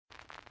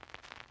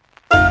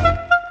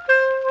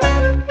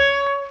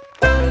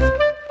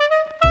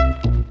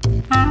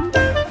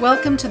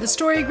Welcome to the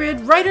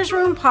StoryGrid Writer's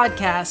Room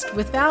podcast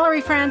with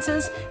Valerie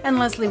Francis and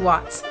Leslie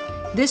Watts.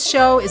 This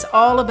show is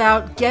all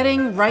about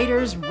getting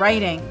writers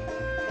writing.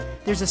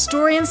 There's a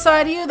story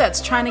inside of you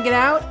that's trying to get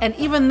out, and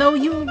even though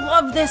you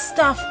love this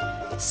stuff,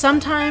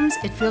 sometimes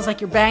it feels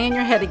like you're banging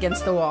your head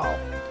against the wall.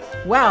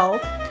 Well,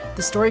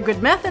 the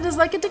StoryGrid method is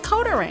like a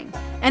decoder ring,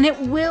 and it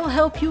will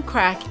help you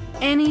crack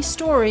any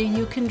story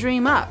you can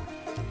dream up.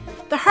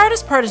 The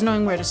hardest part is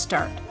knowing where to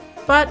start,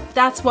 but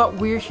that's what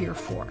we're here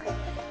for.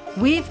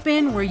 We've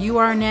been where you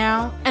are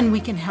now, and we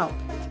can help.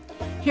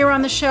 Here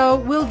on the show,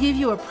 we'll give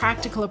you a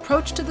practical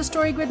approach to the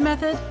StoryGrid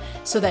method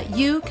so that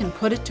you can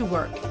put it to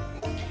work.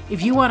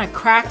 If you want to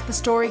crack the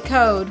story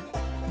code,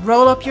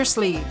 roll up your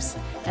sleeves,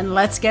 and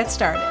let's get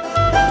started.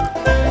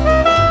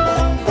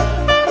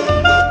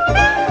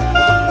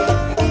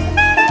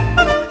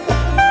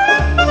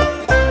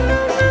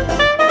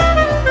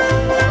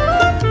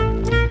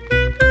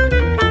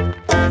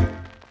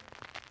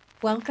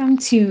 Welcome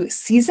to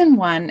Season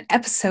 1,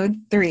 Episode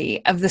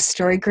 3 of the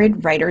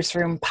StoryGrid Writer's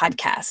Room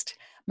podcast.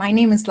 My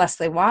name is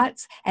Leslie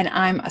Watts, and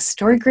I'm a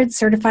StoryGrid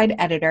certified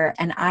editor,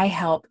 and I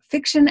help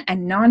fiction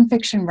and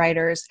nonfiction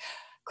writers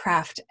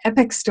craft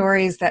epic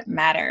stories that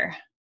matter.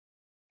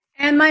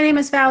 And my name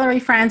is Valerie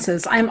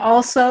Francis. I'm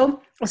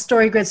also a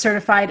StoryGrid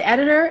certified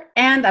editor,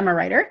 and I'm a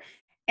writer,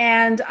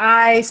 and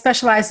I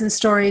specialize in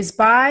stories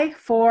by,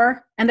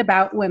 for, and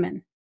about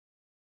women.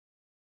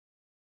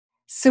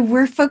 So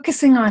we're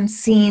focusing on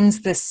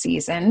scenes this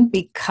season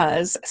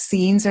because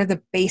scenes are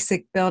the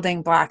basic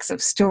building blocks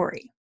of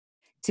story.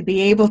 To be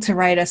able to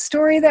write a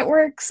story that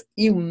works,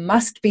 you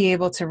must be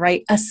able to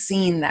write a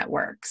scene that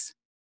works.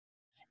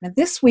 Now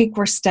this week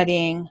we're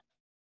studying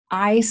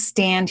I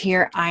Stand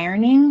Here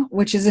Ironing,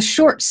 which is a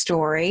short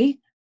story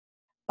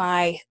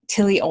by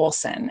Tilly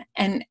Olson.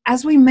 And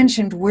as we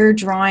mentioned, we're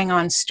drawing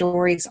on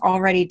stories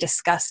already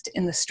discussed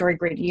in the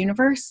StoryGrid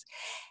universe.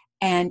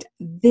 And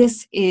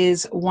this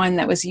is one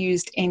that was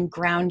used in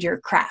Ground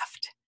Your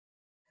Craft.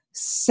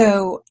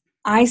 So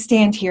I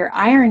Stand Here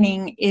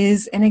Ironing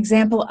is an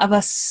example of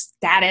a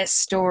status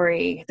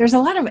story. There's a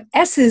lot of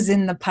S's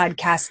in the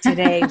podcast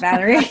today,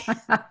 Valerie.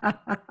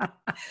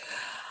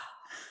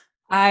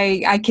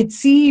 I could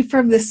see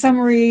from the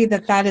summary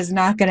that is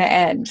not going to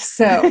end.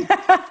 So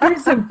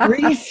here's a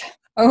brief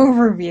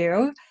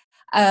overview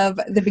of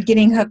the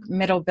beginning hook,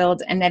 middle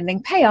build, and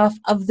ending payoff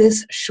of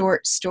this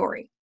short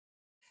story.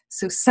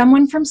 So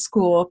someone from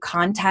school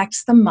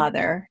contacts the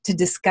mother to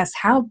discuss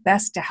how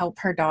best to help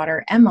her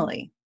daughter,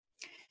 Emily.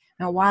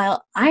 Now,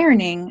 while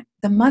ironing,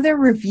 the mother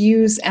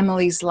reviews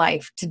Emily's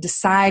life to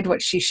decide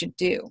what she should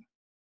do.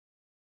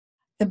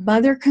 The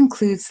mother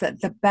concludes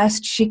that the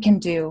best she can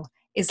do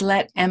is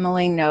let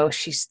Emily know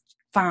she's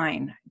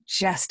fine,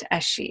 just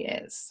as she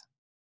is.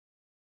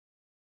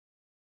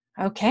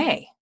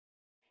 Okay,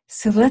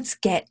 so let's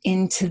get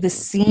into the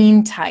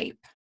scene type.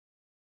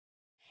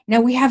 Now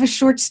we have a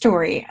short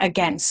story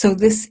again, so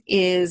this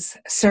is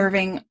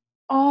serving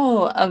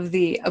all of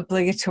the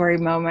obligatory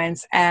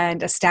moments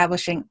and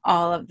establishing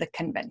all of the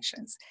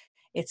conventions.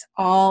 It's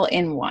all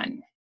in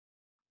one.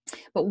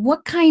 But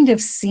what kind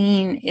of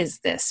scene is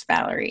this,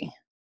 Valerie?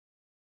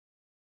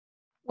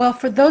 Well,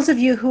 for those of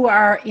you who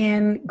are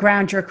in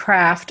Ground Your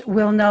Craft,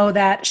 will know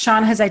that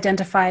Sean has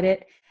identified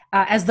it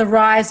as the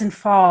rise and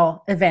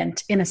fall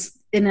event in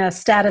a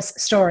status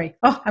story.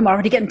 Oh, I'm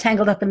already getting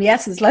tangled up in the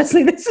S's,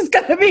 Leslie. This is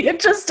going to be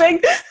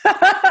interesting.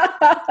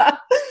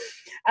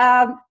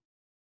 I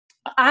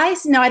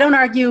don't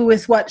argue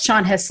with what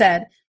Sean has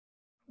said,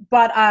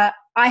 but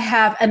I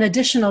have an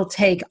additional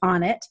take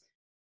on it.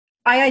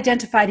 I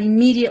identified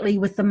immediately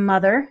with the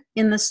mother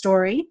in the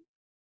story,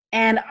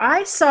 and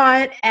I saw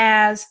it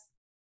as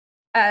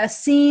a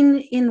scene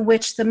in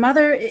which the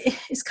mother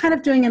is kind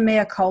of doing a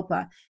mea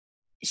culpa.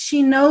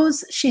 She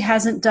knows she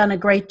hasn't done a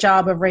great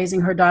job of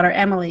raising her daughter,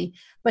 Emily,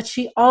 but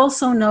she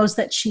also knows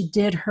that she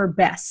did her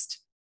best.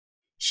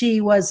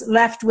 She was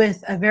left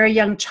with a very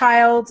young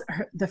child.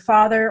 The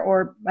father,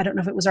 or I don't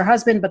know if it was her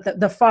husband, but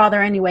the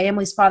father anyway,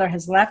 Emily's father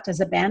has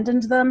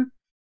abandoned them.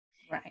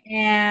 Right.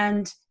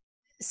 And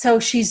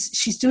so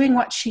she's doing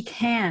what she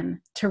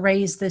can to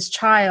raise this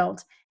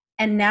child.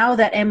 And now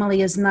that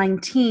Emily is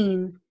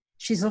 19,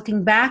 she's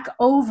looking back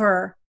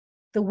over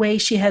the way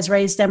she has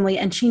raised Emily,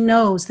 and she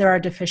knows there are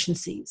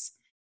deficiencies.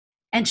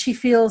 And she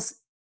feels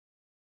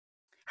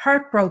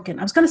heartbroken.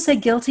 I was going to say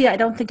guilty. I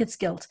don't think it's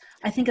guilt.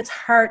 I think it's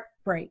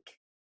heartbreak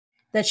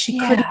that she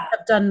couldn't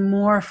have done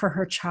more for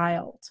her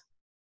child.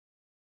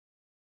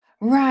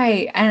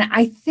 Right. And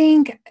I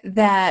think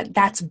that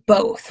that's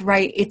both,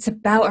 right? It's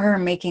about her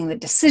making the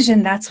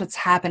decision. That's what's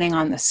happening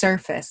on the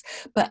surface.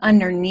 But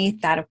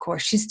underneath that, of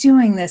course, she's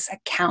doing this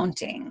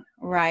accounting,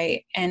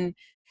 right? And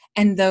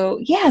though,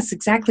 yes,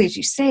 exactly as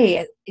you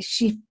say,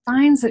 she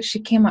finds that she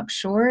came up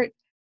short,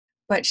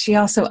 but she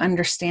also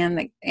understands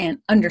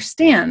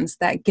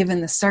that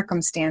given the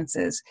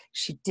circumstances,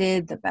 she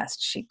did the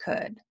best she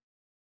could.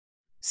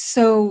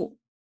 So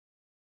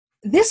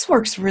this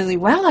works really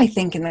well, I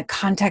think, in the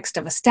context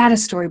of a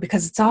status story,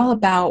 because it's all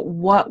about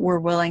what we're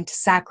willing to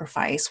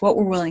sacrifice, what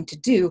we're willing to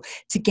do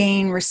to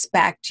gain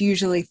respect,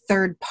 usually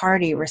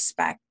third-party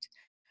respect,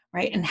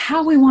 right? And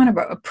how we want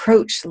to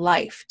approach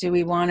life. Do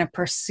we want to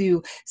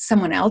pursue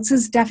someone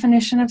else's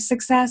definition of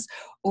success,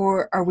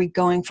 or are we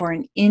going for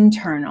an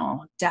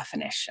internal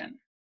definition?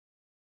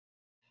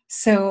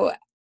 So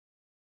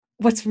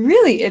what's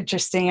really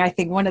interesting, I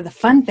think one of the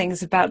fun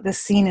things about this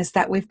scene is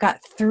that we've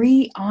got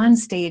 3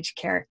 onstage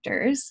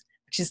characters,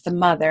 which is the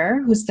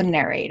mother, who's the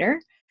narrator.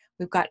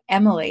 We've got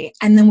Emily,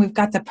 and then we've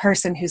got the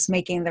person who's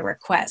making the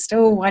request.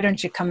 Oh, why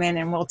don't you come in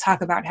and we'll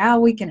talk about how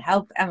we can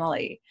help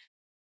Emily.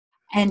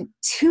 And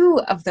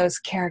 2 of those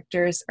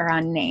characters are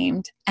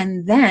unnamed.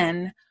 And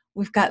then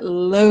we've got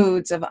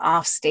loads of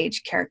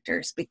offstage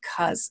characters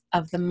because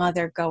of the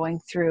mother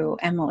going through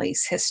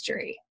Emily's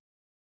history.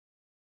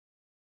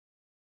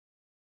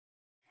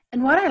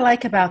 And what I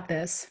like about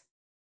this,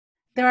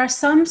 there are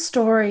some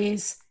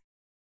stories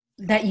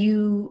that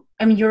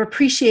you're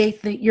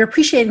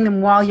appreciating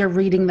them while you're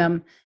reading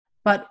them,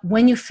 but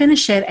when you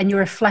finish it and you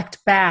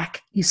reflect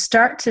back, you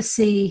start to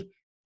see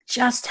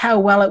just how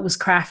well it was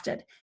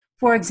crafted.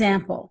 For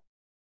example,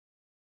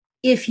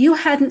 if you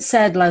hadn't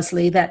said,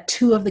 Leslie, that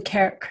 2 of the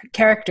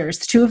characters,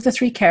 2 of the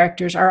 3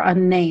 characters are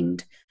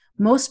unnamed,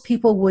 most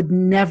people would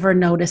never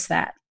notice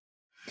that.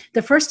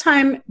 The first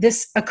time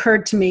this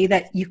occurred to me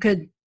that you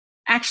could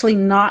actually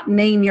not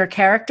name your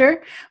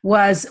character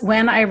was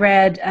when I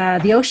read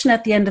The Ocean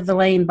at the End of the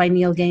Lane by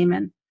Neil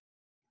Gaiman.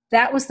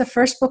 That was the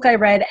first book I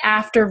read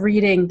after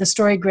reading The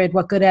Story Grid,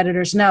 What Good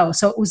Editors Know.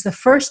 So it was the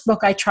first book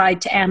I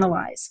tried to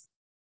analyze.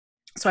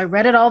 So I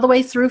read it all the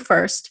way through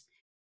first,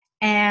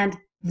 and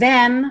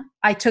then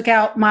I took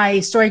out my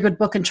Story Grid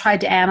book and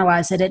tried to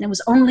analyze it. And it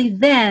was only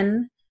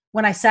then,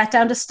 when I sat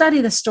down to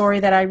study the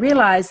story, that I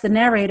realized the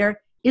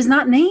narrator is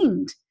not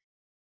named.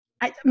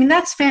 I mean,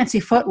 that's fancy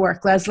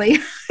footwork, Leslie.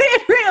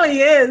 It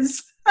really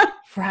is.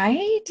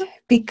 Right?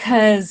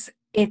 Because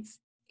it's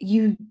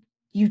you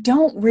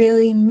don't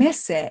really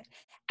miss it.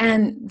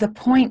 And the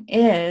point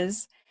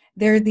is,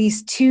 there are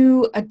these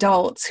 2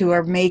 adults who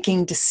are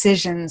making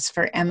decisions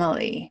for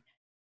Emily.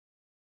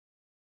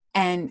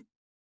 And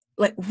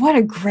like, what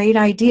a great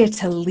idea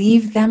to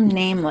leave them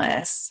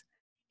nameless.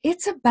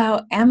 It's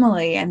about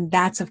Emily, and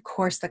that's, of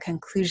course, the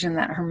conclusion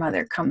that her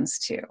mother comes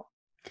to.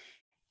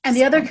 And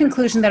the other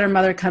conclusion that her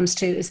mother comes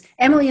to is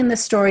Emily in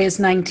this story is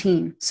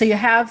 19. So you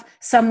have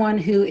someone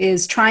who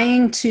is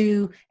trying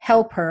to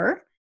help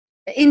her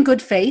in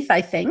good faith,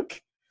 I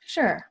think.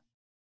 Sure.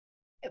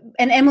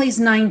 And Emily's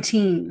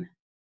 19.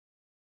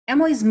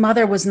 Emily's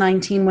mother was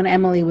 19 when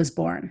Emily was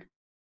born.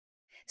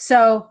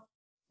 So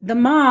the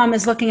mom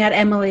is looking at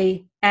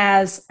Emily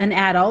as an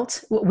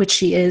adult, which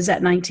she is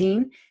at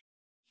 19,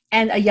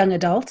 and a young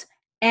adult,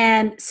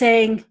 and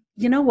saying,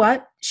 you know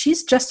what?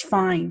 She's just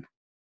fine.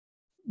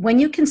 When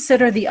you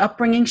consider the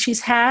upbringing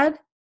she's had,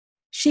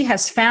 she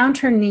has found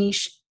her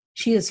niche.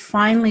 She is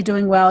finally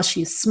doing well.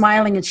 She's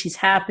smiling and she's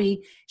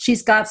happy.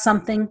 She's got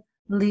something.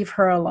 Leave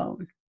her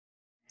alone.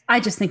 I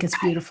just think it's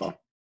beautiful.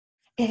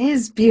 It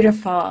is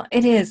beautiful.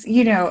 It is,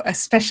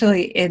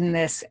 especially in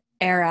this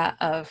era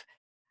of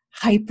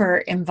hyper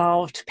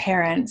involved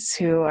parents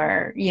who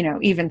are,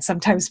 even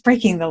sometimes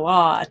breaking the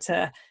law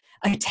to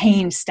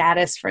attain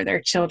status for their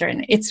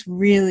children. It's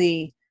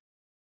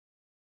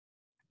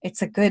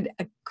a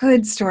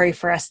good story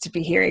for us to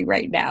be hearing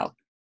right now.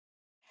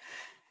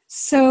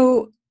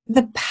 So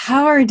the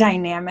power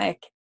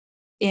dynamic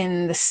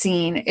in the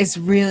scene is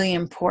really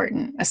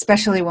important,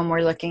 especially when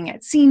we're looking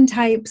at scene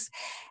types.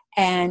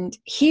 And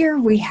here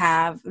we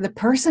have the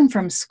person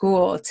from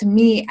school. To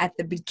me, at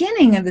the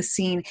beginning of the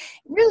scene, it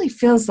really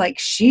feels like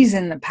she's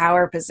in the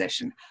power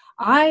position.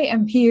 I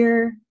am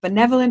here,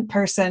 benevolent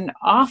person,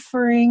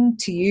 offering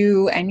to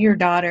you and your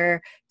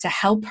daughter to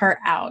help her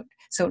out.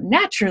 So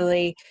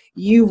naturally,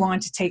 you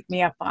want to take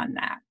me up on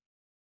that.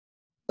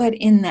 But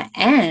in the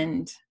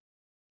end,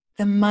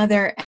 the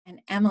mother and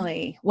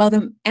Emily,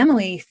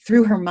 Emily,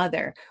 through her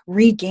mother,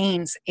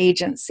 regains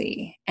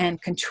agency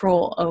and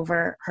control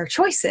over her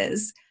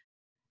choices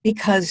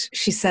because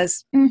she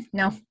says,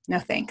 no,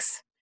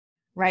 thanks,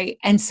 right?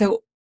 And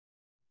so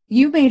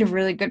you made a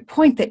really good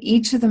point that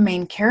each of the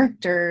main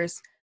characters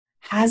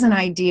has an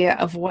idea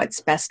of what's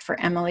best for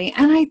Emily.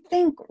 And I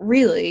think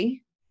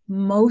really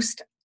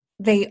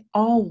they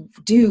all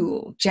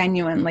do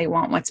genuinely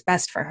want what's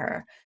best for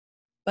her,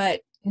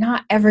 but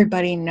not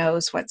everybody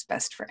knows what's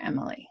best for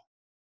Emily.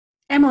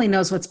 Emily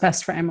knows what's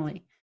best for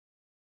Emily.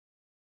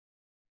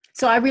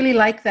 So I really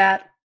like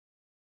that.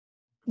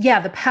 Yeah,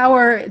 the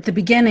power at the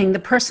beginning, the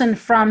person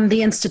from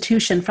the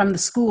institution, from the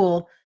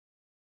school,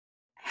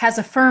 has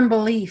a firm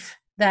belief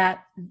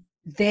that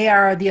they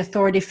are the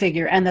authority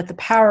figure and that the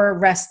power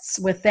rests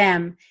with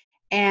them.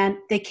 And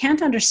they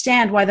can't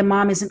understand why the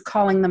mom isn't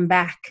calling them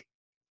back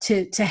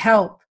to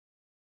help.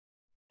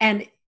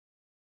 And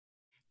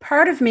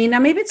part of me, now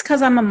maybe it's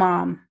because I'm a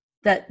mom,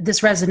 that this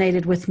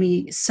resonated with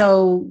me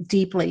so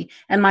deeply.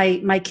 And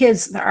my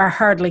kids are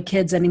hardly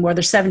kids anymore.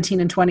 They're 17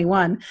 and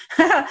 21,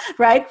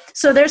 right?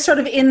 So they're sort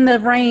of in the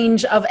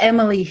range of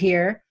Emily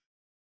here.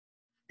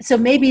 So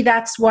maybe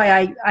that's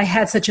why I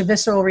had such a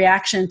visceral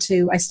reaction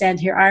to I Stand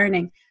Here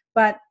Ironing.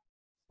 But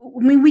I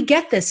mean, we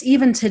get this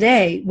even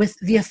today with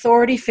the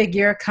authority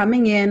figure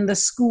coming in, the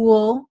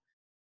school,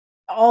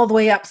 all the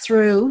way up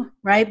through,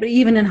 right? But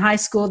even in high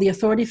school, the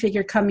authority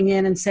figure coming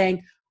in and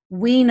saying,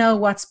 we know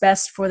what's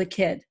best for the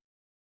kid.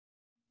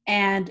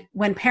 And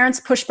when parents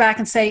push back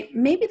and say,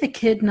 maybe the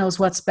kid knows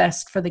what's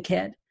best for the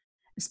kid,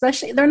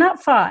 especially they're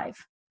not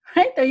 5,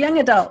 right? They're young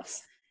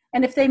adults.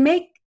 And if they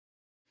make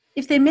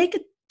a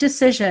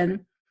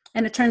decision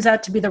and it turns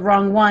out to be the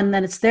wrong one,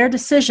 then it's their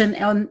decision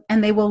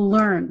and they will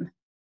learn,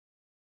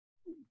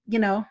 you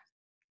know?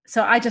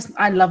 So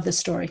I love this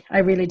story. I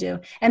really do.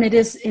 And it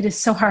is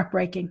so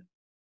heartbreaking.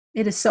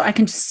 It is so, I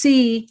can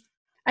see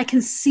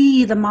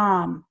the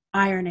mom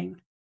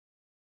ironing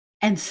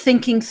and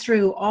thinking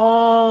through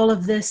all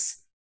of this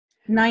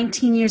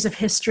 19 years of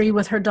history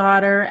with her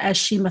daughter as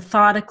she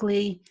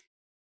methodically,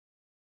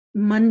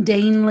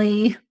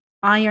 mundanely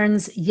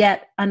irons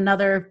yet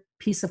another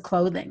piece of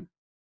clothing,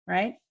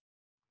 right?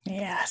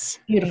 Yes.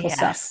 Beautiful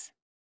stuff.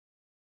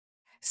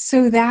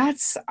 So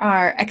that's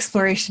our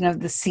exploration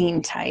of the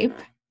scene type.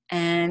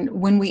 And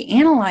when we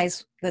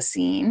analyze the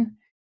scene,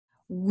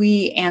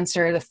 we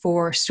answer the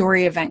 4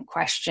 story event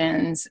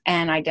questions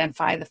and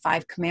identify the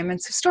 5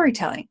 commandments of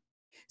storytelling.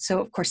 So,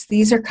 of course,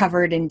 these are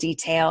covered in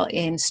detail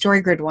in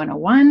StoryGrid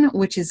 101,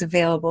 which is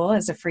available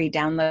as a free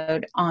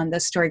download on the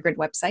StoryGrid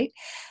website.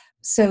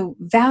 So,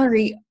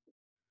 Valerie,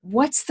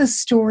 what's the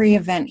story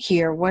event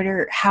here?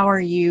 How are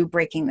you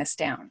breaking this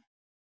down?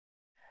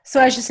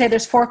 So as you say,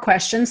 there's 4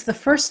 questions. The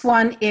first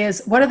one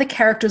is, what are the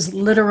characters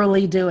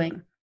literally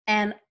doing?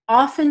 And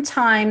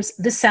oftentimes,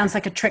 this sounds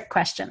like a trick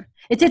question.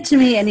 It did to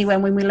me anyway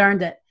when we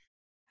learned it.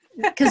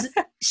 Because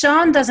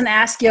Sean doesn't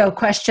ask you a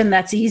question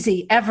that's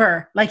easy,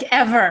 ever.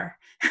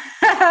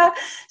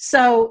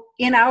 So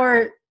in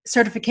our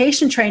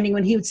certification training,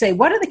 when he would say,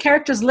 what are the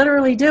characters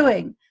literally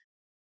doing?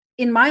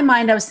 In my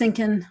mind, I was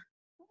thinking,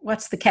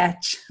 what's the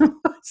catch?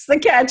 What's the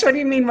catch? What do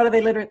you mean? What are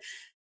they literally?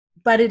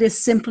 But it is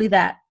simply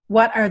that.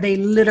 What are they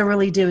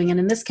literally doing? And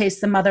in this case,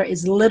 the mother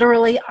is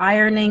literally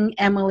ironing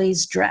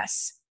Emily's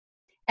dress.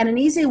 And an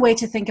easy way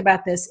to think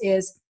about this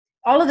is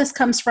all of this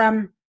comes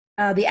from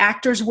the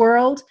actor's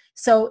world.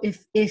 So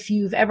if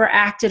you've ever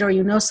acted or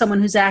you know someone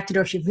who's acted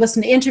or if you've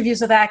listened to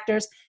interviews with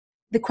actors,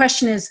 the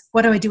question is,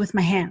 what do I do with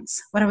my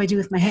hands? What do I do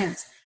with my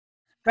hands?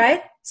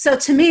 Right? So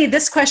to me,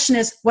 this question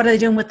is, what are they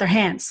doing with their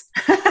hands?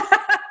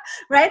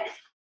 Right?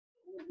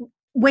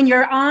 When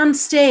you're on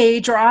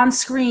stage or on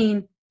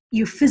screen,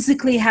 you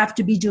physically have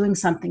to be doing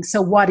something.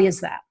 So what is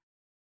that?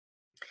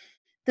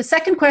 The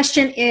second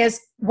question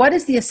is, what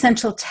is the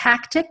essential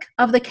tactic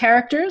of the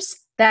characters?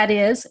 That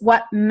is,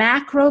 what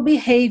macro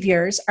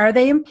behaviors are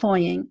they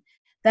employing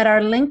that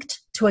are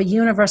linked to a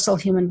universal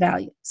human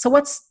value?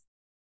 So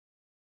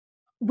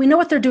we know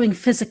what they're doing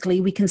physically,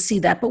 we can see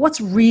that, but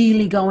what's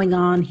really going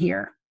on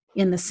here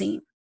in the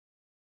scene?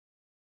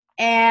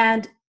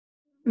 And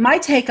my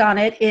take on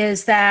it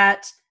is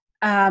that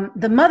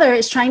the mother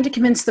is trying to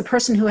convince the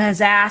person who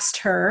has asked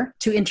her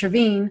to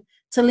intervene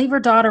to leave her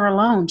daughter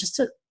alone, just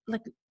to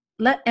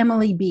let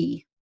Emily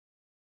be.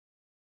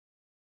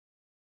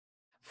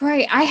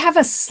 Right. I have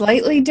a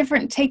slightly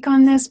different take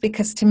on this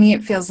because to me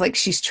it feels like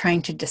she's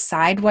trying to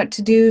decide what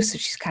to do. So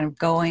she's kind of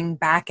going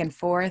back and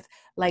forth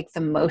like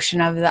the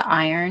motion of the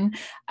iron,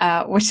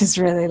 which is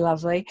really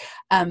lovely.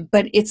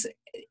 But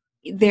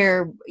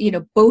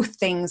both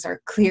things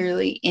are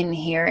clearly in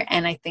here.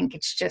 And I think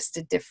it's just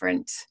a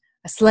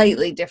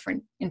slightly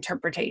different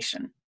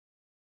interpretation.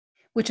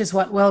 Which is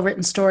what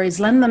well-written stories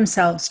lend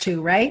themselves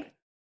to, right?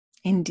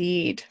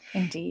 Indeed.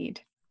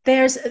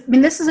 This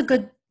is a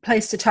good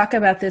place to talk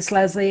about this,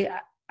 Leslie.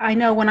 I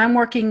know when I'm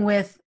working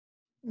with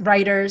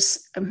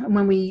writers,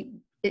 when we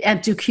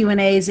do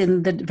Q&As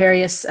in the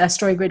various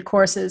StoryGrid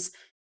courses,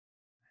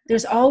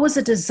 there's always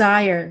a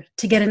desire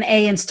to get an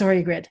A in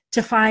StoryGrid,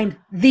 to find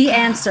the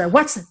answer.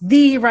 What's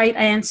the right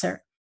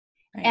answer?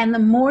 Right. And the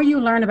more you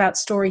learn about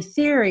story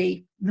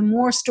theory, the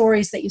more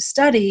stories that you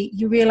study,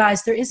 you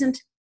realize there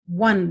isn't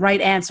one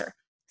right answer.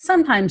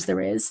 Sometimes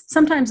there is.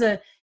 Sometimes a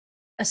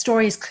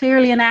story is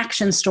clearly an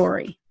action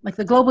story. Like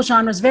the global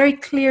genre is very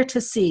clear to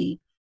see.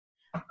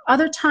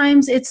 Other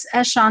times it's,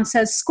 as Sean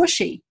says,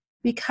 squishy,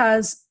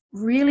 because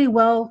really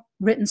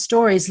well-written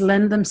stories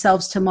lend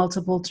themselves to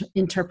multiple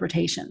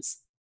interpretations.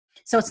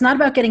 So it's not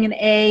about getting an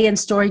A in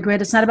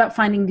StoryGrid. It's not about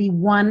finding the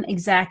one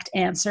exact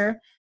answer.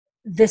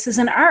 This is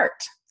an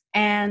art.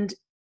 And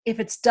if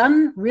it's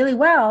done really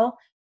well,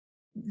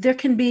 there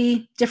can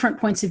be different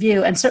points of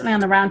view. And certainly on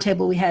the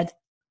roundtable, we had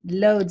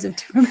loads of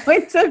different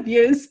points of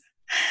views.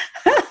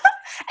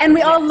 And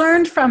we all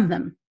learned from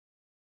them.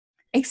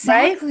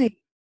 Exactly. Right?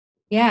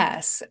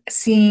 Yes.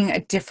 Seeing a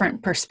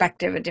different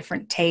perspective, a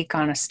different take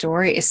on a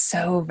story is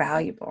so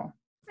valuable.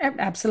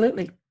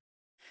 Absolutely.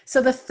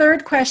 So the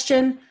third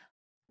question,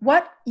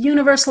 What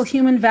universal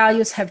human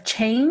values have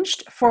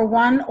changed for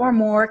one or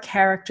more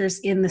characters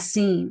in the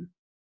scene?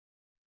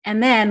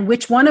 And then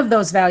which one of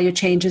those value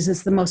changes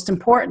is the most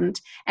important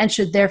and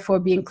should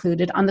therefore be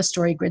included on the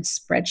StoryGrid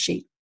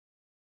spreadsheet?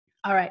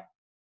 All right.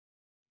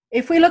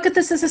 If we look at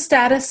this as a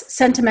status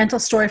sentimental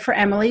story for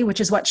Emily, which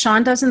is what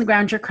Sean does in the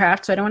Ground Your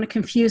Craft, so I don't want to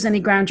confuse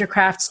any Ground Your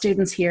Craft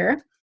students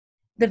here,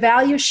 the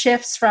value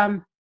shifts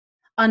from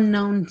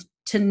unknown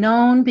to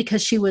known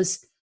because she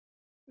was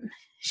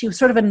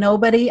sort of a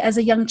nobody as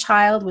a young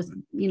child with,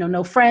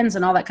 no friends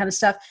and all that kind of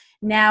stuff.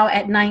 Now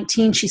at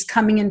 19, she's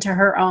coming into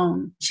her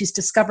own. She's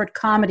discovered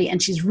comedy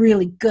and she's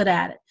really good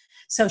at it.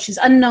 So she's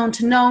unknown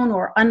to known,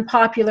 or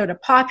unpopular to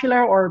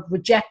popular, or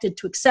rejected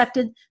to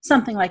accepted,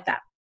 something like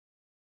that.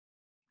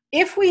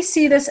 If we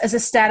see this as a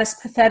status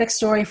pathetic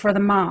story for the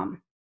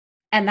mom,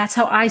 and that's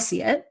how I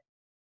see it,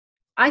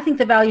 I think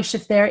the value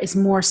shift there is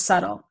more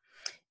subtle.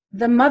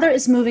 The mother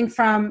is moving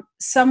from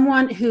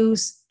someone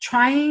who's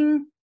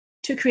trying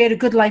to create a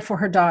good life for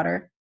her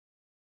daughter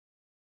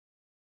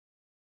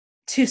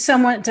to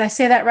someone, did I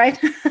say that right?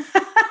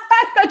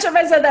 I'm not sure if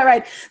I said that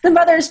right. The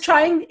mother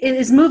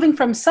is moving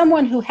from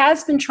someone who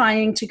has been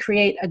trying to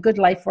create a good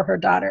life for her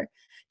daughter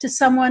to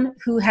someone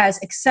who has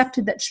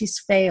accepted that she's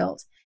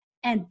failed.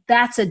 And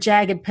that's a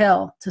jagged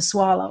pill to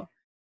swallow.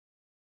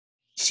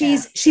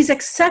 She's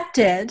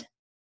accepted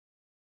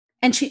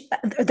and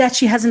that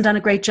she hasn't done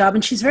a great job,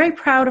 and she's very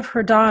proud of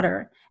her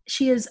daughter.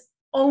 She is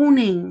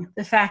owning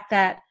the fact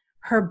that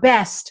her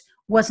best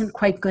wasn't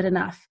quite good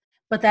enough,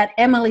 but that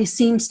Emily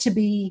seems to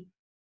be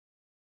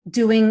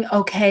doing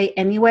okay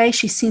anyway.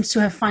 She seems to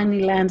have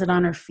finally landed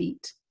on her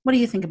feet. What do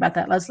you think about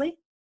that, Leslie?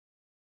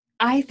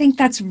 I think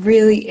that's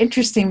really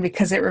interesting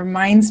because it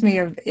reminds me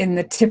of, in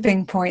The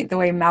Tipping Point, the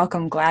way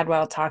Malcolm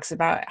Gladwell talks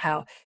about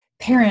how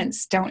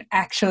parents don't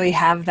actually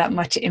have that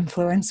much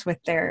influence with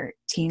their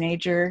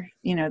teenager,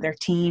 their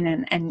teen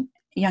and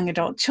young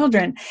adult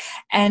children.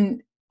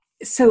 And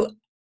so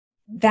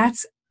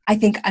that's, I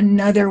think,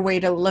 another way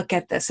to look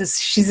at this is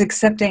she's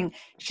accepting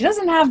she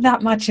doesn't have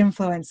that much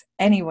influence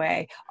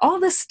anyway. All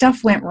this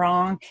stuff went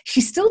wrong.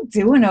 She's still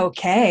doing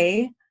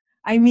okay.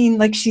 I mean,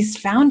 like, she's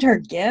found her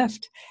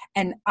gift,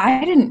 and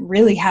I didn't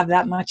really have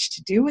that much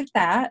to do with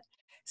that.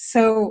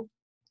 So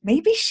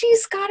maybe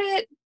she's got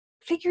it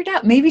figured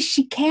out. Maybe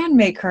she can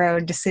make her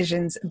own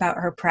decisions about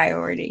her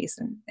priorities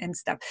and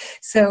stuff.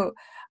 So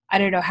I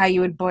don't know how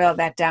you would boil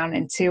that down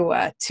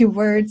into 2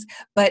 words,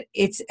 but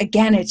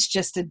it's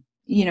just a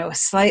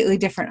slightly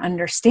different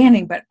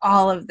understanding, but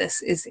all of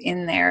this is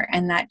in there.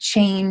 And that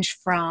change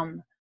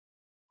from,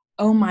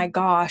 oh my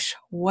gosh,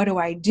 what do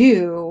I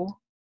do?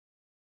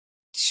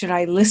 Should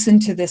I listen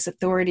to this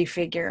authority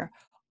figure,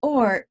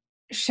 or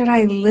should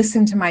I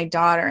listen to my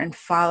daughter and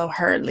follow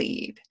her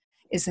lead,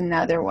 is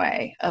another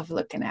way of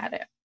looking at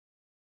it.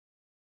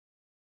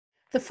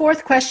 The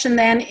 4th question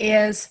then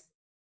is,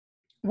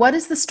 what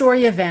is the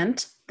story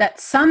event that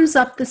sums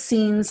up the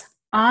scene's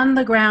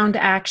on-the-ground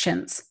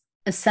actions,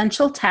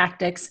 essential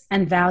tactics,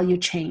 and value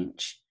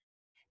change?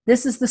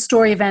 This is the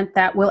story event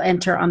that will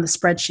enter on the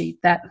spreadsheet,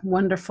 that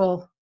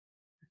wonderful,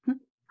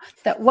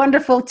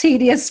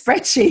 tedious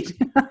spreadsheet.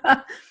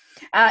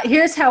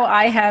 Here's how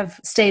I have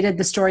stated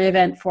the story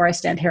event for I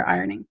Stand Here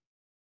Ironing.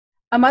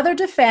 A mother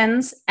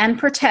defends and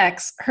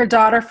protects her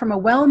daughter from a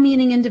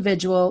well-meaning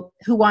individual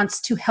who wants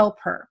to help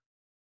her.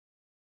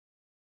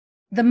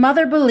 The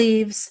mother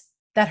believes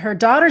that her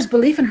daughter's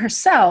belief in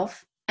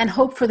herself and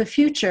hope for the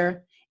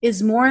future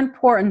is more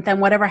important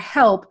than whatever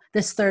help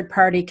this third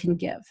party can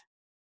give.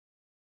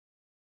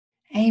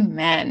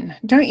 Amen.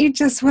 Don't you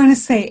just want to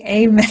say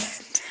amen?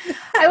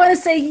 I want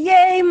to say,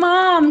 yay,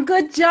 Mom,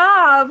 good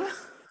job.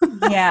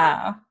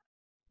 Yeah.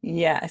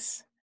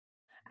 Yes,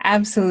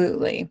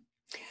 absolutely.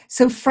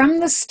 So from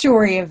the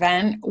story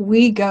event,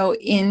 we go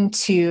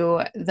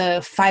into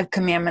the 5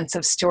 commandments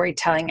of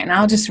storytelling, and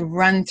I'll just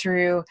run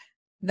through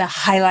the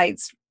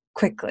highlights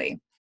quickly.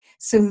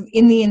 So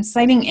in the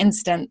inciting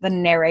instant, the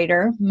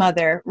narrator,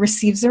 mother,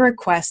 receives a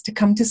request to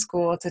come to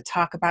school to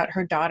talk about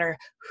her daughter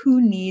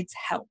who needs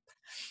help.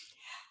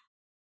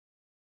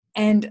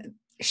 And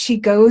she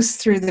goes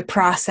through the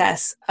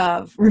process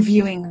of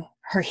reviewing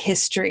her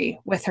history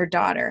with her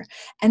daughter,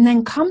 and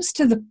then comes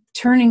to the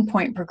turning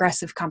point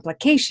progressive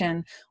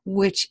complication,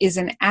 which is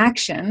an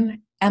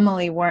action.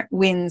 Emily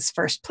wins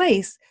first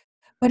place,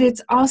 but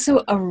it's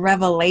also a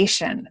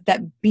revelation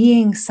that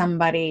being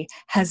somebody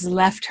has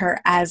left her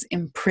as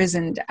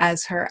imprisoned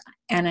as her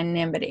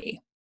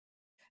anonymity.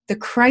 The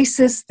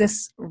crisis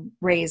this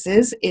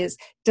raises is,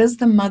 does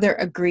the mother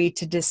agree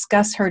to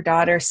discuss her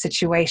daughter's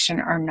situation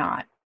or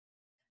not?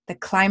 The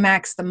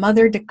climax, the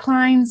mother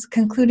declines,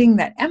 concluding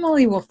that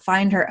Emily will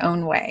find her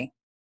own way.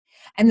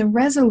 And the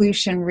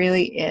resolution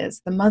really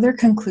is, the mother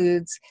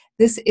concludes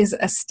this is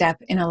a step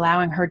in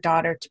allowing her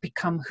daughter to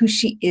become who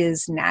she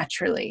is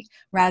naturally,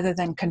 rather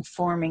than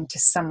conforming to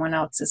someone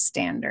else's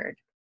standard.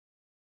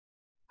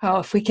 Oh,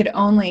 if we could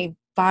only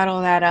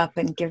bottle that up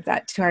and give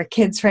that to our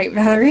kids, right,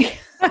 Valerie?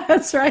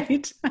 That's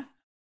right.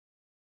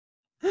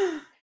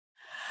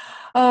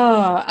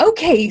 Oh,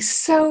 okay.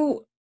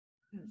 So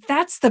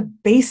That's the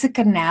basic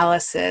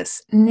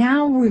analysis.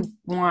 Now we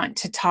want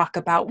to talk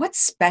about what's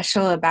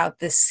special about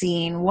this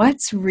scene,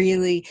 what's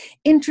really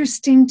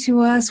interesting to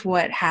us,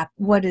 what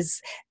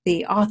does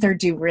the author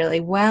do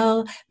really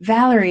well.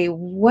 Valerie,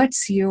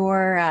 what's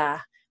your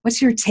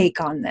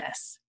take on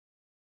this?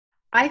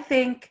 I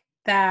think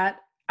that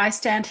I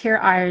Stand Here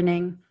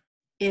Ironing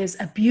is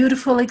a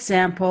beautiful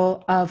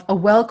example of a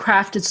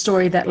well-crafted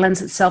story that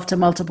lends itself to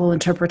multiple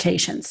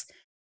interpretations.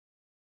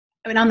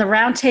 I mean, on the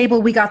round table,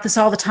 we got this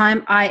all the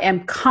time. I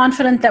am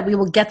confident that we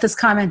will get this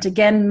comment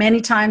again many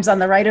times on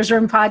the Writers'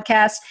 Room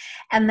podcast.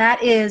 And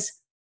that is,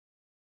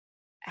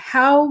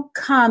 how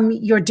come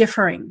you're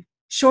differing?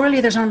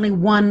 Surely there's only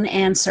one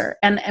answer.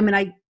 And I mean,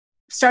 I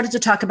started to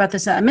talk about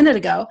this a minute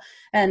ago,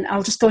 and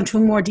I'll just go into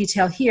more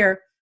detail here.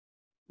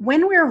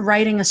 When we're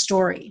writing a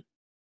story,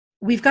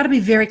 we've got to be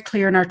very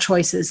clear in our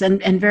choices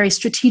and very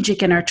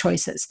strategic in our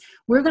choices.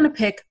 We're going to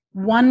pick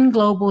one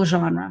global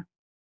genre.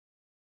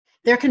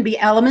 There can be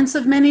elements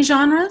of many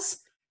genres.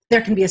 There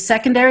can be a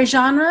secondary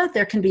genre.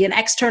 There can be an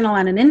external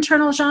and an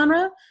internal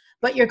genre,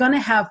 but you're going to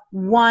have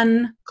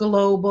one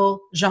global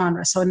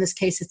genre. So in this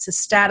case, it's a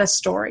status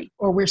story,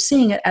 or we're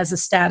seeing it as a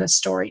status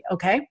story,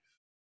 okay?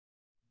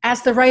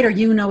 As the writer,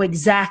 you know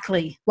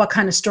exactly what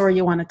kind of story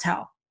you want to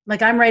tell.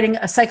 Like, I'm writing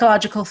a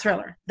psychological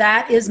thriller.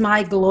 That is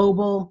my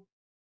global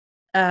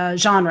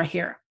genre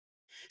here.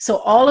 So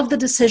all of the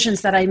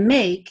decisions that I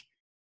make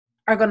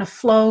are going to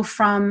flow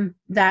from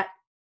that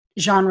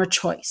genre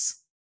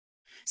choice.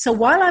 So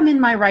while I'm in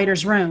my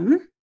writer's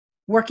room,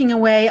 working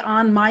away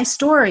on my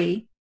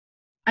story,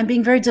 I'm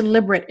being very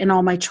deliberate in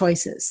all my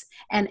choices.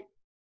 And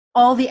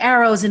all the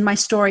arrows in my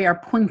story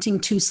are pointing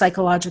to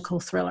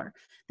psychological thriller.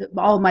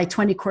 All my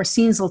 20 core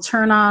scenes will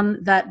turn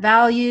on that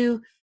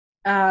value,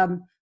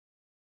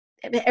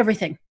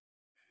 everything.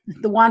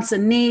 The wants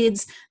and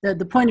needs,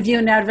 the point of view,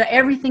 and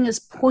everything is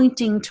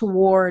pointing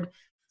toward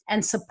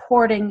and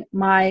supporting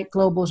my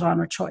global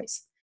genre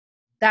choice.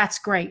 That's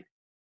great.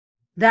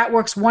 That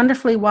works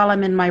wonderfully while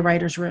I'm in my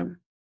writer's room.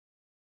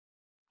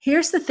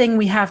 Here's the thing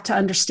we have to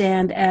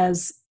understand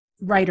as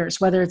writers,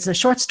 whether it's a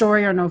short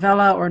story or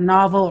novella or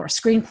novel or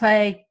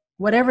screenplay,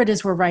 whatever it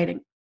is we're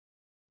writing.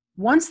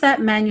 Once that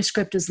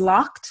manuscript is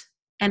locked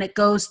and it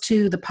goes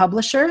to the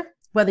publisher,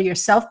 whether you're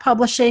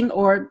self-publishing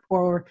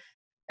or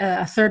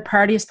a third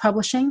party is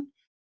publishing,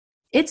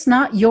 it's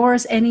not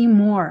yours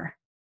anymore.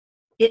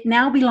 It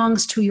now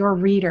belongs to your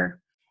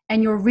reader,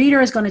 and your reader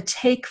is going to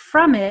take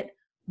from it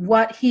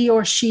what he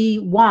or she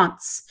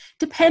wants,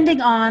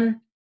 depending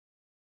on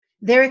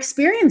their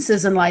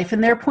experiences in life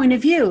and their point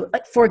of view.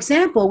 Like, for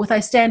example, with I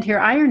Stand Here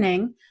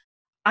Ironing,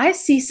 I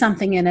see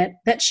something in it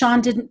that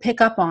Sean didn't pick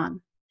up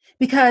on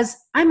because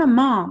I'm a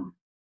mom,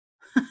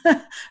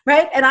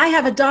 right? And I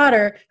have a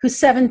daughter who's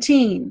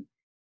 17.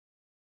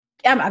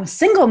 I'm a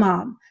single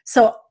mom.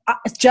 So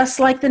just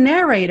like the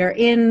narrator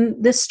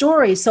in this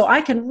story, so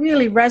I can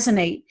really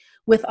resonate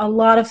with a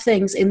lot of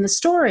things in the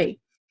story.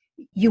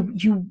 You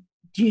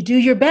do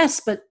your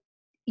best, but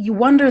you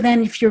wonder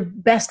then if your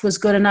best was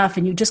good enough,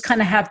 and you just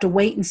kind of have to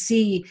wait and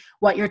see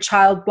what your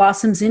child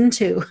blossoms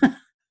into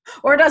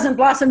or doesn't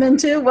blossom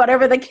into,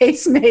 whatever the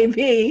case may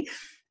be.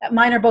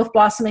 Mine are both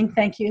blossoming.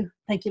 Thank you,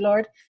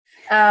 Lord.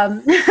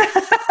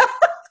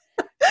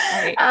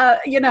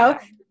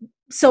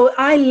 So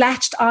I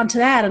latched onto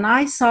that, and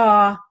I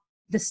saw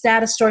the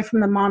status story from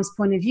the mom's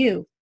point of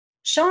view.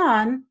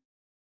 Sean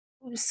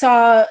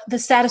saw the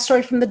status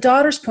story from the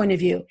daughter's point of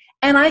view,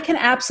 and I can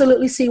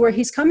absolutely see where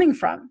he's coming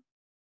from.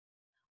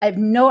 I have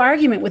no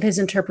argument with his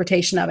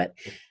interpretation of it.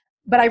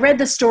 But I read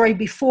the story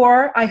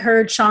before I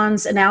heard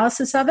Sean's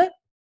analysis of it.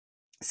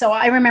 So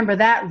I remember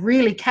that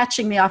really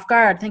catching me off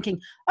guard,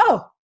 thinking,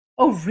 oh,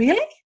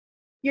 really?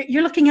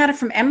 You're looking at it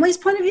from Emily's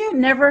point of view? It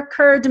never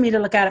occurred to me to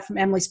look at it from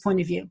Emily's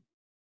point of view.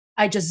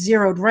 I just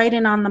zeroed right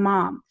in on the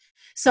mom.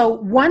 So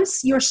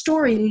once your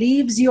story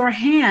leaves your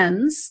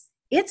hands,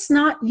 it's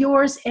not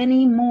yours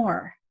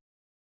anymore.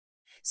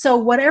 So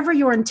whatever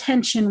your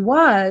intention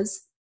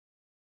was,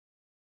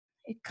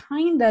 it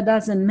kind of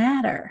doesn't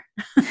matter.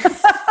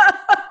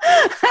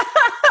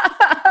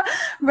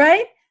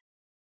 Right?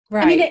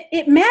 I mean,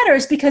 it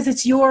matters because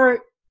it's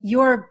your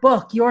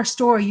book, your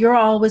story, you're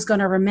always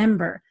going to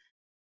remember.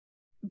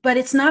 But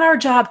it's not our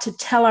job to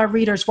tell our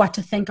readers what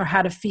to think or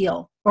how to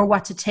feel or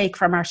what to take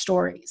from our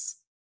stories.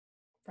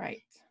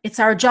 Right. It's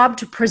our job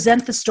to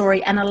present the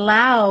story and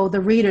allow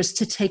the readers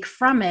to take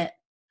from it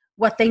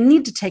what they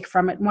need to take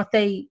from it and what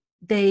they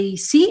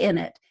see in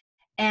it.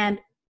 And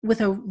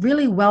with a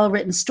really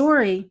well-written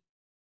story,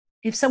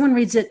 if someone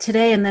reads it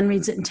today and then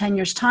reads it in 10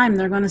 years' time,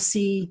 they're going to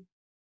see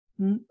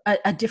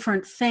a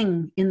different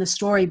thing in the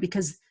story,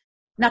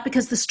 not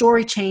because the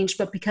story changed,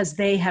 but because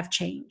they have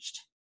changed.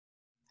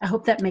 I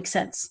hope that makes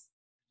sense.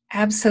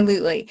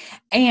 Absolutely.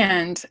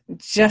 And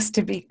just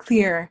to be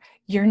clear,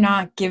 you're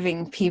not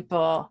giving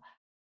people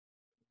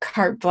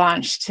carte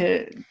blanche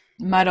to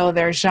muddle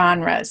their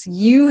genres.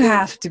 You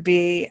have to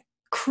be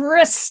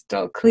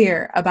crystal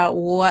clear about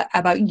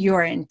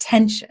your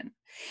intention.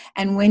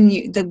 And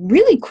the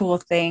really cool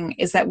thing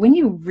is that when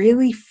you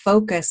really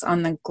focus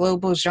on the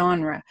global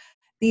genre,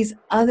 these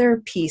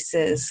other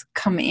pieces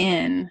come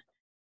in,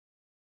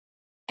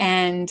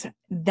 and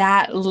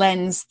that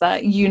lends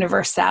the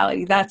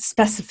universality. That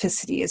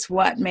specificity is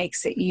what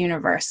makes it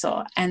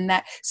universal. And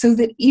that, so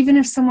that even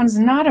if someone's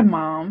not a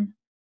mom,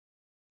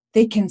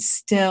 they can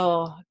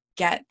still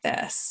get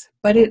this.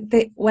 But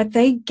what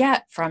they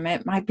get from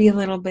it might be a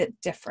little bit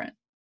different.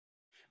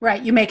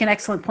 Right. You make an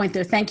excellent point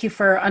there. Thank you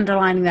for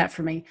underlining that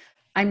for me.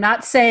 I'm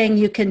not saying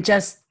you can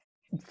just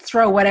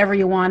throw whatever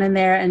you want in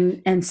there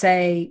and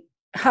say,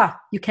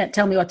 you can't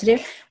tell me what to do.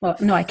 Well,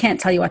 no, I can't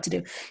tell you what to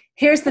do.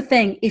 Here's the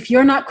thing. If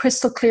you're not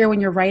crystal clear when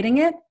you're writing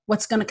it,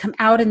 what's going to come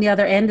out in the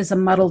other end is a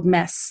muddled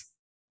mess.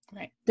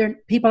 Right.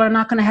 People are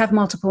not going to have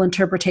multiple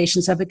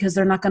interpretations of it because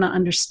they're not going to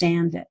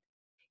understand it.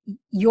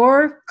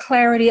 Your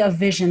clarity of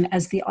vision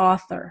as the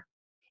author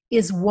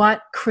is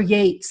what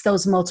creates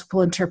those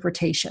multiple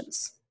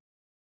interpretations.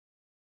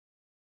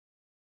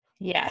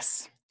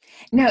 Yes.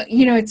 Now,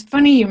 it's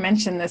funny you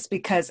mentioned this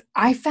because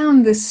I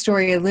found this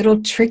story a little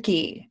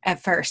tricky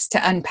at first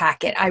to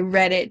unpack it. I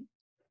read it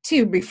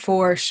too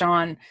before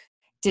Sean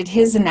did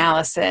his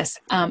analysis.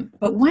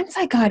 But once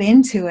I got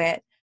into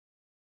it,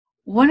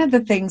 one of the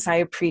things I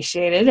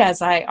appreciated,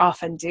 as I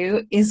often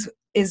do, is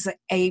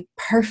a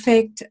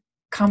perfect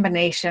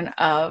combination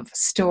of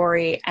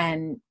story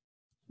and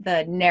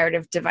the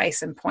narrative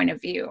device and point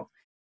of view.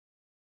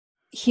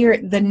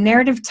 Here, the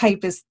narrative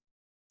type is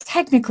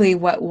technically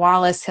what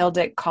Wallace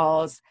Hildick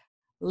calls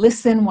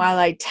listen while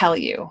I tell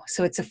you.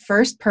 So it's a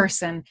first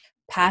person,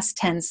 past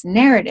tense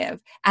narrative,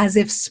 as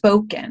if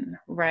spoken,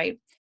 right?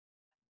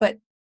 But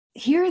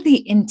here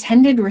the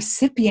intended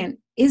recipient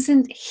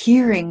isn't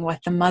hearing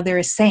what the mother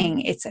is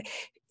saying.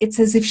 It's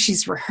as if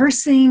she's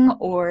rehearsing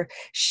or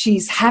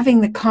she's having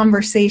the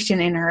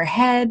conversation in her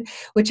head,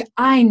 which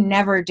I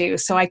never do.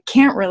 So I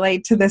can't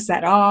relate to this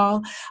at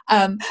all.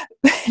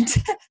 But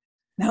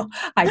no,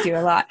 I do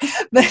a lot.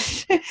 But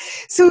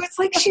so it's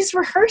like she's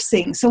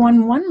rehearsing. So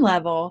on one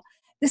level,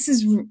 this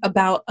is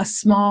about a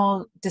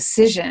small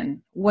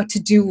decision, what to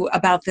do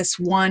about this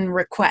one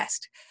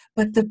request.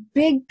 But the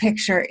big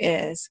picture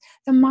is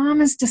the mom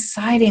is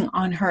deciding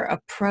on her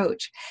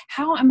approach.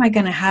 How am I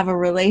going to have a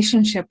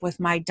relationship with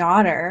my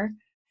daughter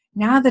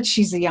now that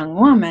she's a young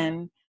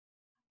woman?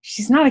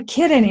 She's not a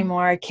kid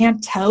anymore. I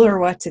can't tell her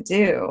what to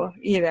do.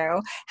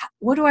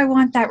 What do I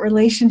want that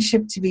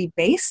relationship to be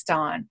based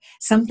on?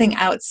 Something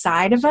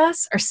outside of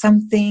us or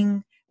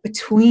something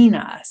between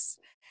us?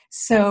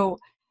 So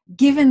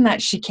given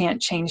that she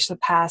can't change the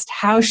past,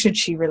 how should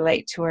she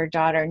relate to her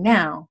daughter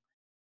now?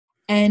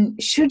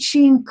 And should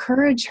she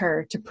encourage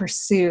her to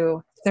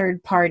pursue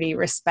third-party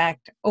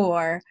respect,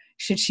 or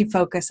should she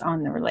focus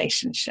on the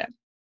relationship?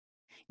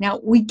 Now,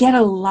 we get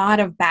a lot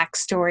of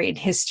backstory and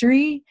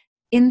history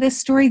in this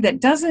story that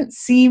doesn't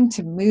seem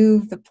to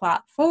move the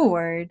plot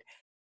forward.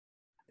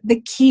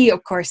 The key,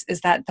 of course,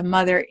 is that the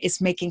mother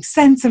is making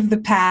sense of the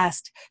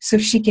past so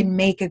she can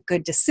make a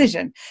good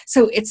decision.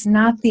 So it's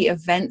not the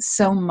event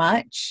so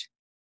much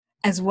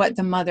as what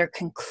the mother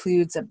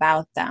concludes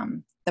about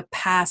them. The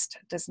past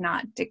does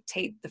not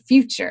dictate the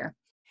future.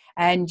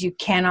 And you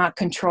cannot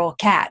control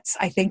cats,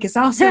 I think, is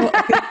also a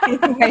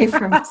good takeaway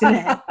from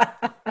today.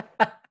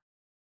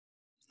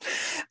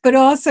 But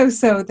also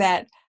so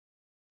that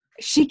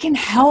she can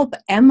help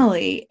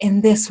Emily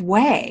in this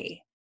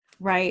way,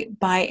 right?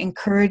 By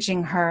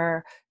encouraging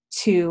her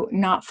to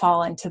not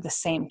fall into the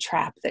same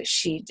trap that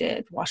she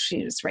did while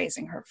she was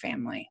raising her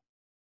family.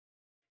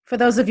 For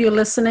those of you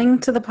listening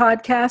to the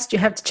podcast, you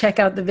have to check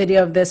out the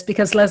video of this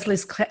because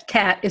Leslie's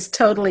cat is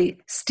totally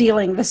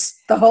stealing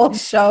the whole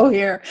show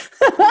here.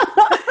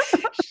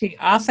 She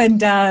often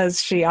does.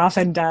 She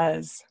often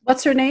does.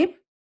 What's her name?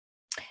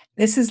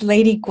 This is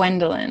Lady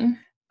Gwendolyn.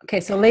 Okay,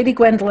 so Lady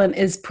Gwendolyn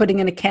is putting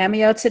in a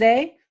cameo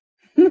today.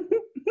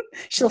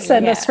 She'll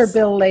send us her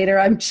bill later,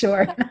 I'm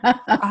sure.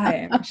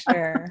 I am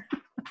sure.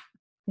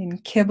 In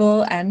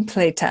kibble and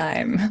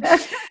playtime.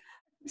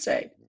 That's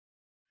right.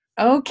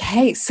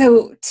 Okay,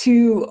 so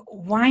to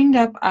wind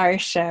up our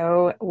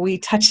show, we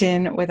touch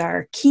in with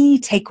our key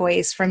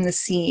takeaways from the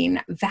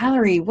scene.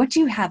 Valerie, what do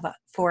you have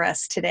for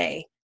us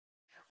today?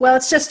 Well,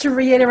 it's just to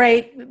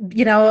reiterate,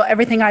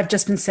 everything I've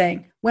just been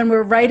saying. When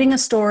we're writing a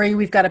story,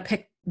 we've got to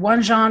pick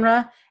one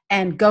genre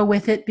and go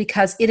with it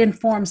because it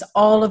informs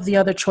all of the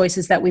other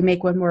choices that we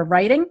make when we're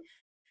writing.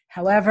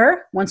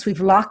 However, once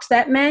we've locked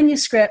that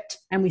manuscript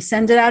and we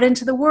send it out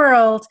into the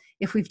world,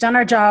 if we've done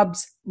our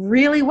jobs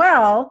really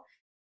well,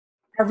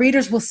 our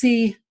readers will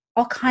see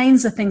all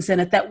kinds of things in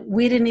it that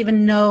we didn't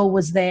even know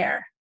was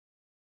there.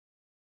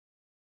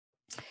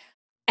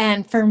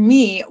 And for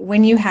me,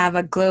 when you have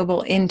a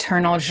global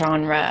internal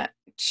genre,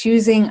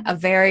 choosing a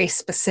very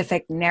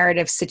specific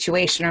narrative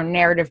situation or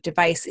narrative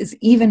device is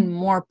even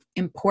more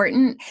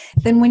important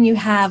than when you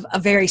have a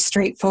very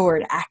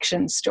straightforward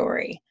action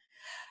story.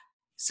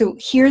 So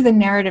here the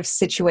narrative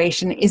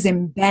situation is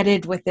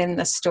embedded within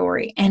the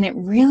story, and it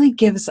really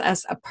gives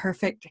us a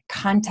perfect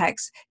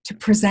context to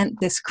present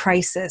this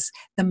crisis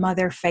the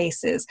mother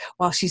faces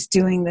while she's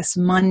doing this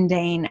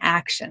mundane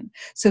action.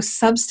 So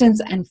substance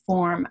and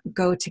form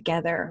go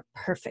together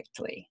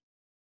perfectly.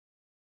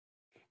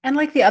 And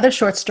like the other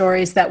short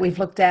stories that we've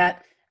looked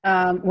at,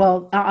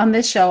 on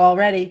this show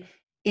already,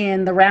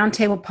 in the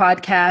Roundtable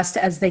podcast,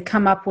 as they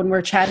come up when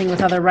we're chatting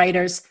with other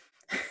writers,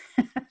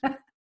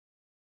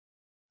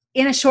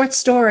 in a short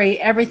story,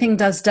 everything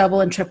does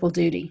double and triple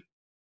duty,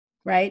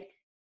 right?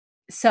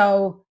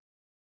 So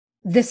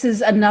this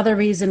is another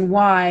reason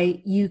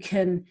why you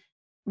can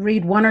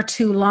read one or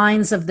two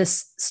lines of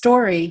this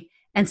story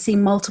and see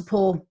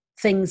multiple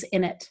things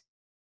in it.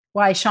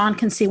 Why Sean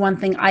can see one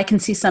thing, I can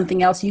see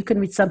something else, you can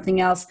read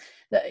something else.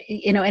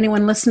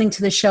 Anyone listening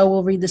to the show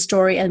will read the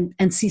story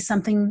and see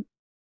something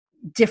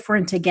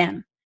different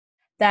again.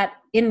 That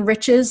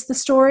enriches the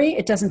story.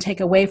 It doesn't take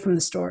away from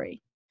the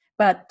story.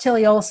 But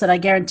Tilly Olson, I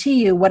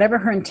guarantee you, whatever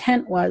her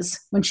intent was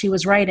when she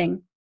was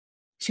writing,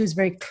 she was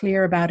very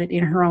clear about it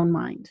in her own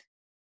mind.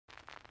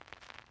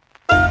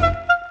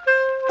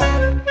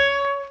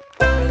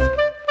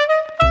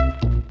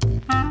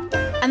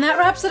 And that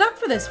wraps it up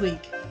for this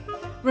week.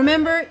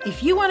 Remember,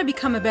 if you want to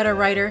become a better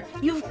writer,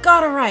 you've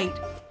got to write,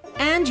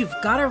 and you've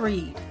got to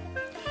read.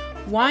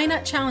 Why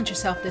not challenge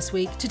yourself this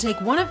week to take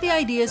one of the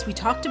ideas we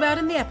talked about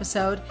in the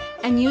episode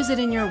and use it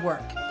in your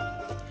work?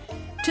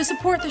 To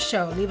support the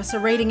show, leave us a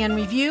rating and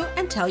review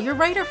and tell your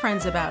writer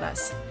friends about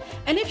us.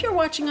 And if you're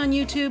watching on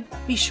YouTube,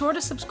 be sure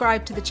to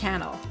subscribe to the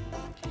channel.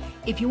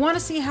 If you want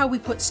to see how we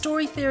put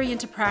story theory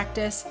into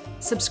practice,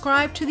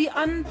 subscribe to the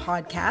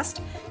Unpodcast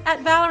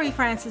at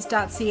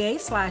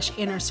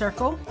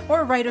valeriefrancis.ca/innercircle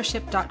or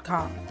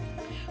writership.com.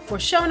 For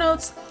show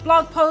notes,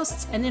 blog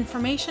posts, and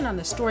information on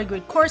the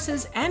StoryGrid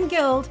courses and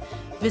guild,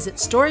 visit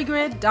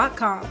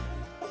storygrid.com.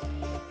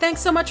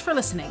 Thanks so much for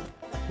listening.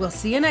 We'll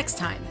see you next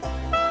time.